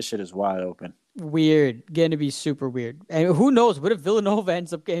Wright, man, this shit is wide open. Weird, going to be super weird. And who knows? What if Villanova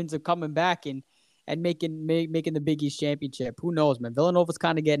ends up coming back and making the Big East championship? Who knows, man? Villanova's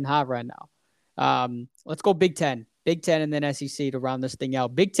kind of getting hot right now. Let's go Big Ten, and then SEC to round this thing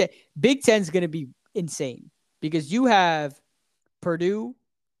out. Big Ten's going to be insane because you have Purdue,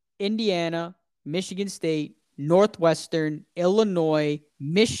 Indiana, Michigan State, Northwestern, Illinois,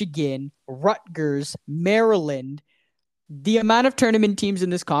 Michigan, Rutgers, Maryland. The amount of tournament teams in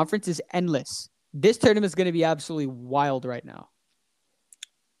this conference is endless. This tournament is going to be absolutely wild right now.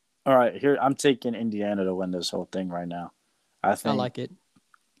 All right, here I'm taking Indiana to win this whole thing right now. I like it.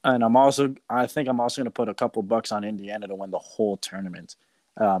 And I think I'm also going to put a couple bucks on Indiana to win the whole tournament.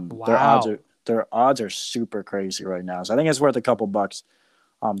 Wow. Their odds are super crazy right now. So I think it's worth a couple bucks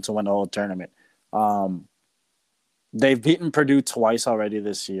to win the whole tournament. They've beaten Purdue twice already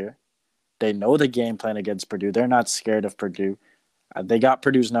this year. They know the game plan against Purdue. They're not scared of Purdue. They got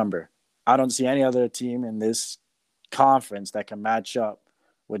Purdue's number. I don't see any other team in this conference that can match up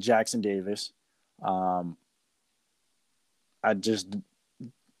with Jackson Davis.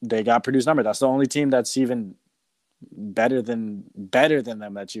 They got Purdue's number. That's the only team that's even better than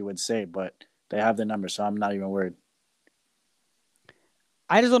them that you would say, but they have the number, so I'm not even worried.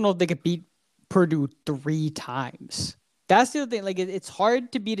 I just don't know if they could beat Purdue 3 times. That's the other thing. Like it's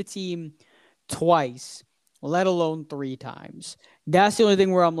hard to beat a team twice, let alone 3 times. That's the only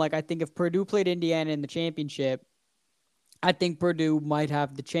thing where I'm like, I think if Purdue played Indiana in the championship, I think Purdue might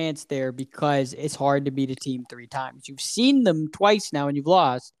have the chance there because it's hard to beat a team 3 times. You've seen them twice now and you've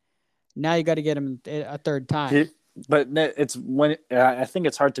lost. Now you got to get them a third time. But it's when I think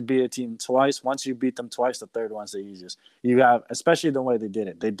it's hard to beat a team twice. Once you beat them twice, the third one's the easiest. You have, especially the way they did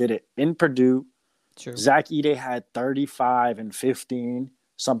it. They did it in Purdue. True. Zach Edey had 35 and 15,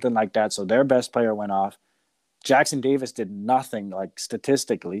 something like that. So their best player went off. Jackson Davis did nothing, like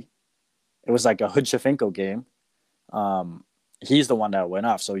statistically. It was like a Hood-Shafinko game. He's the one that went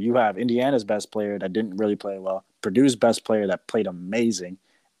off. So you have Indiana's best player that didn't really play well. Purdue's best player that played amazing.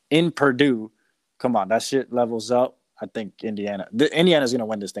 In Purdue, come on, that shit levels up. I think Indiana's going to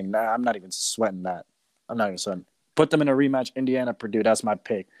win this thing. Nah, I'm not even sweating that. I'm not even sweating. Put them in a rematch, Indiana, Purdue. That's my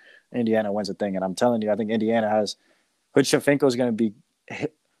pick. Indiana wins the thing. And I'm telling you, I think Indiana has Hood-Shafinko is going to be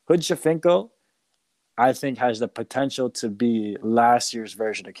Hood-Shafinko, I think, has the potential to be last year's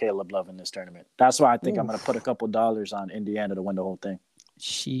version of Caleb Love in this tournament. That's why I think I'm going to put a couple dollars on Indiana to win the whole thing.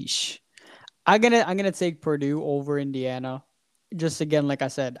 Sheesh. I'm gonna take Purdue over Indiana. Just again, like I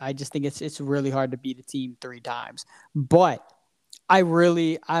said, I just think it's really hard to beat a team 3 times. But I'm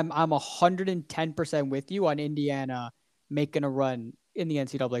 110% with you on Indiana making a run in the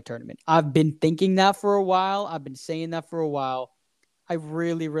NCAA tournament. I've been thinking that for a while. I've been saying that for a while. I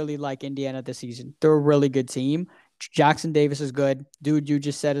really, really like Indiana this season. They're a really good team. Jackson Davis is good. Dude, you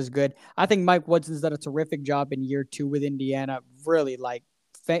just said is good. I think Mike Woodson's done a terrific job in year 2 with Indiana. Really, like,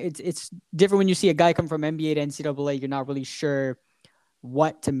 it's different when you see a guy come from NBA to NCAA. You're not really sure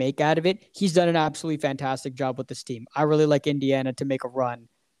what to make out of it. He's done an absolutely fantastic job with this team. I really like Indiana to make a run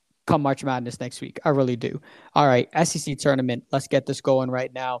come March Madness next week. I really do. All right, SEC tournament. Let's get this going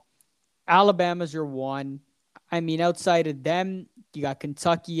right now. Alabama's your one. I mean, outside of them, you got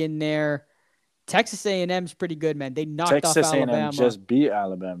Kentucky in there. Texas A&M's pretty good, man. They knocked off Alabama. Texas A&M just beat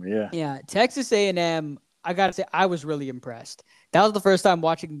Alabama, yeah. Yeah, Texas A&M, I got to say, I was really impressed. That was the first time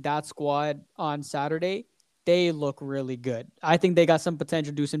watching that squad on Saturday. They look really good. I think they got some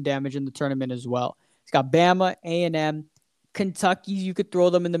potential to do some damage in the tournament as well. It's got Bama, A&M, Kentucky. You could throw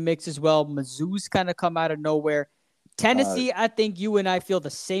them in the mix as well. Mizzou's kind of come out of nowhere. Tennessee, I think you and I feel the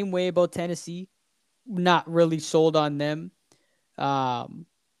same way about Tennessee. Not really sold on them. And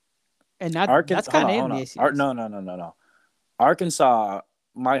that's kind of in the ACC. No. Arkansas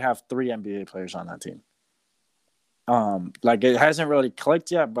might have 3 NBA players on that team. Like, it hasn't really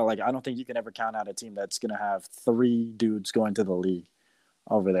clicked yet, but like, I don't think you can ever count out a team that's gonna have 3 dudes going to the league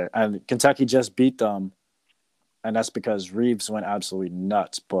over there. And Kentucky just beat them, and that's because Reeves went absolutely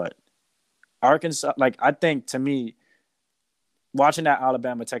nuts. But Arkansas, like, I think, to me, watching that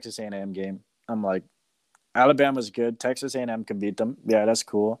Alabama Texas A&M game, I'm like, Alabama's good. Texas A&M can beat them. Yeah, that's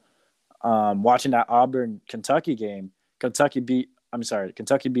cool. Watching that Auburn Kentucky game, Kentucky beat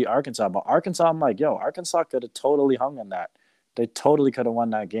Arkansas, but Arkansas, I'm like, yo, Arkansas could have totally hung on that. They totally could have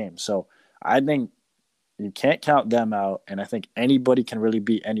won that game. So I think you can't count them out, and I think anybody can really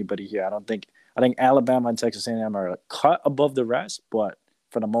beat anybody here. I think Alabama and Texas A&M are a cut above the rest, but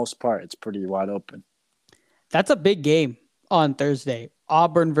for the most part, it's pretty wide open. That's a big game on Thursday,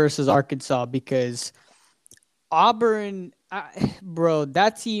 Auburn versus Arkansas, because Auburn, bro,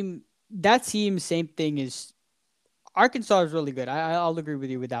 that team, same thing is Arkansas is really good. I'll agree with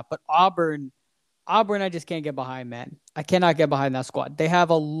you with that. But Auburn, I just can't get behind, man. I cannot get behind that squad. They have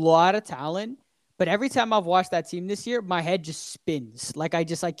a lot of talent, but every time I've watched that team this year, my head just spins. Like, I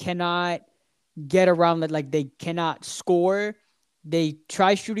cannot get around that. Like, they cannot score. They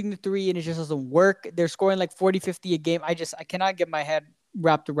try shooting the 3 and it just doesn't work. They're scoring like 40, 50 a game. I cannot get my head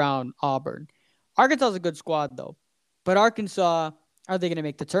wrapped around Auburn. Arkansas is a good squad though, but Arkansas, are they going to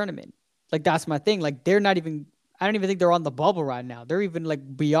make the tournament? Like, that's my thing. Like, I don't even think they're on the bubble right now. They're even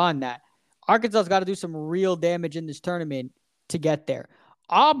like beyond that. Arkansas's got to do some real damage in this tournament to get there.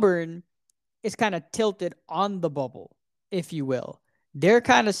 Auburn is kind of tilted on the bubble, if you will. They're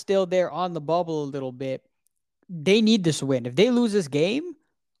kind of still there on the bubble a little bit. They need this win. If they lose this game,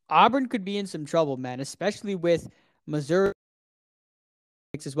 Auburn could be in some trouble, man, especially with Missouri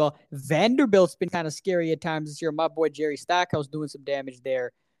as well. Vanderbilt's been kind of scary at times this year. My boy Jerry Stackhouse doing some damage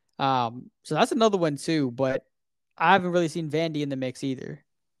there. So that's another one too, but I haven't really seen Vandy in the mix either.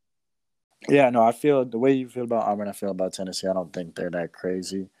 Yeah, no, I feel the way you feel about Auburn, I feel about Tennessee. I don't think they're that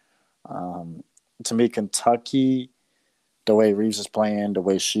crazy. To me, Kentucky, the way Reeves is playing, the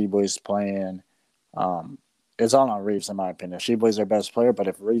way Sheboy's playing, it's all on Reeves, in my opinion. Sheboy's their best player, but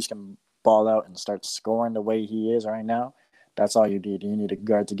if Reeves can ball out and start scoring the way he is right now, That's all you need. You need a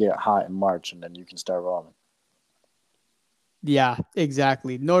guard to get hot in March, and then you can start rolling. Yeah,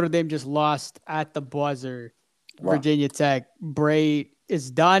 exactly. Notre Dame just lost at the buzzer. Wow. Virginia Tech. Bray is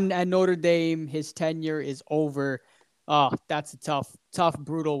done at Notre Dame. His tenure is over. Oh, that's a tough,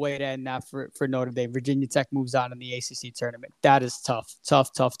 brutal way to end that for Notre Dame. Virginia Tech moves on in the ACC tournament. That is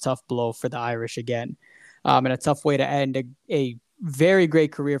tough blow for the Irish again. And a tough way to end a very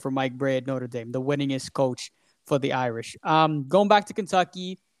great career for Mike Bray at Notre Dame, the winningest coach for the Irish. Going back to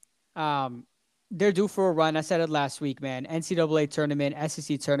Kentucky, they're due for a run. I said it last week, man. NCAA tournament,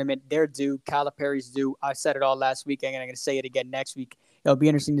 SEC tournament, they're due. Calipari's due. I said it all last week, and I'm going to say it again next week. It'll be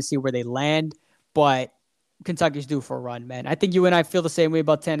interesting to see where they land, but Kentucky's due for a run, man. I think you and I feel the same way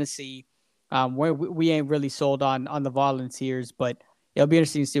about Tennessee. We ain't really sold on the Volunteers, but it'll be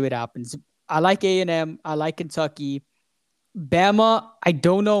interesting to see what happens. I like A&M. I like Kentucky. Bama, I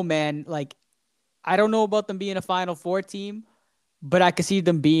don't know, man. Like, I don't know about them being a Final Four team, but I could see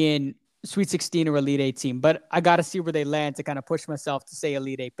them being Sweet 16 or Elite 8 team. But I got to see where they land to kind of push myself to say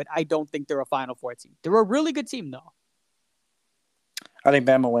Elite 8. But I don't think they're a Final Four team. They're a really good team, though. I think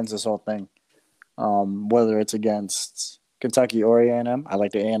Bama wins this whole thing. Whether it's against Kentucky or A&M. I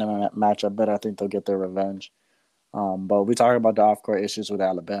like the A&M matchup better. I think they'll get their revenge. But we talk about the off-court issues with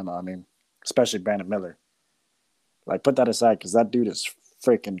Alabama. I mean, especially Brandon Miller. Like, put that aside because that dude is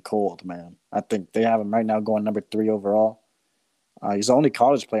freaking cold, man. I think they have him right now going number 3 overall. He's the only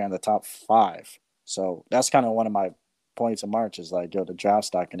college player in the top 5. So that's kind of one of my points in March is like, the draft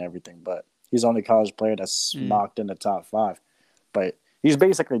stock and everything. But he's the only college player that's mocked in the top 5. But he's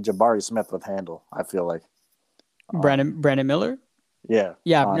basically Jabari Smith with handle, I feel like. Brandon Miller? Yeah.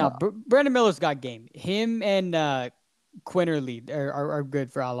 Brandon Miller's got game. Him and Quinterly are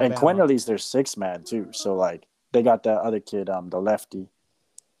good for Alabama. And Quinterly's their 6th man, too. So, like, they got that other kid, the lefty.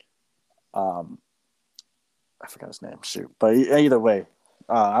 I forgot his name. Shoot, but either way,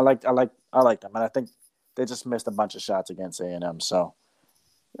 I like them, and I think they just missed a bunch of shots against A&M. So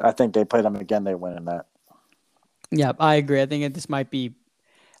I think they play them again. They win in that. Yeah, I agree. I think this might be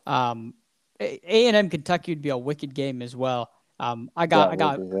A&M Kentucky would be a wicked game as well. I got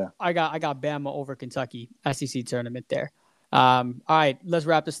Bama over Kentucky SEC tournament there. All right, let's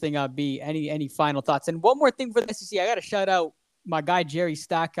wrap this thing up. B, any final thoughts? And one more thing for the SEC, I got to shout out my guy Jerry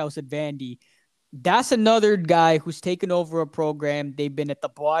Stackhouse at Vandy. That's another guy who's taken over a program. They've been at the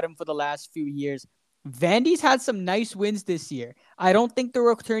bottom for the last few years. Vandy's had some nice wins this year. I don't think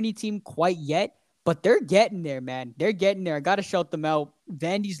they're a tourney team quite yet, but they're getting there, man. They're getting there. I got to shout them out.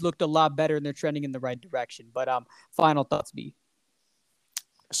 Vandy's looked a lot better, and they're trending in the right direction. But final thoughts, B.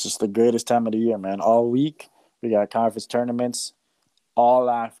 It's just the greatest time of the year, man. All week, we got conference tournaments, all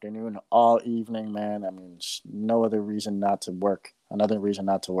afternoon, all evening, man. I mean, no other reason not to work. Another reason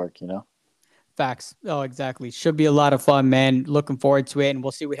not to work, Facts. Oh, exactly. Should be a lot of fun, man. Looking forward to it. And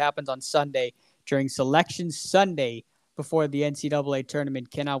we'll see what happens on Sunday during Selection Sunday before the NCAA tournament.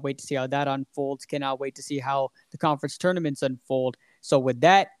 Cannot wait to see how that unfolds. Cannot wait to see how the conference tournaments unfold. So with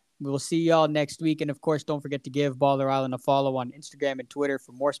that, we will see y'all next week. And of course, don't forget to give Baller Island a follow on Instagram and Twitter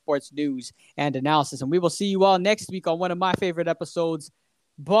for more sports news and analysis. And we will see you all next week on one of my favorite episodes,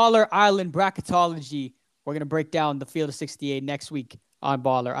 Baller Island Bracketology. We're going to break down the Field of 68 next week on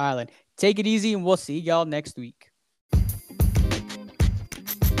Baller Island. Take it easy, and we'll see y'all next week.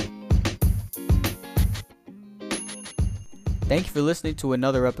 Thank you for listening to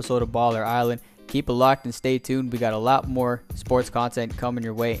another episode of Baller Island. Keep it locked and stay tuned. We got a lot more sports content coming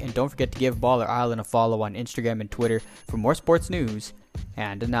your way. And don't forget to give Baller Island a follow on Instagram and Twitter for more sports news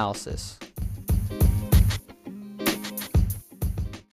and analysis.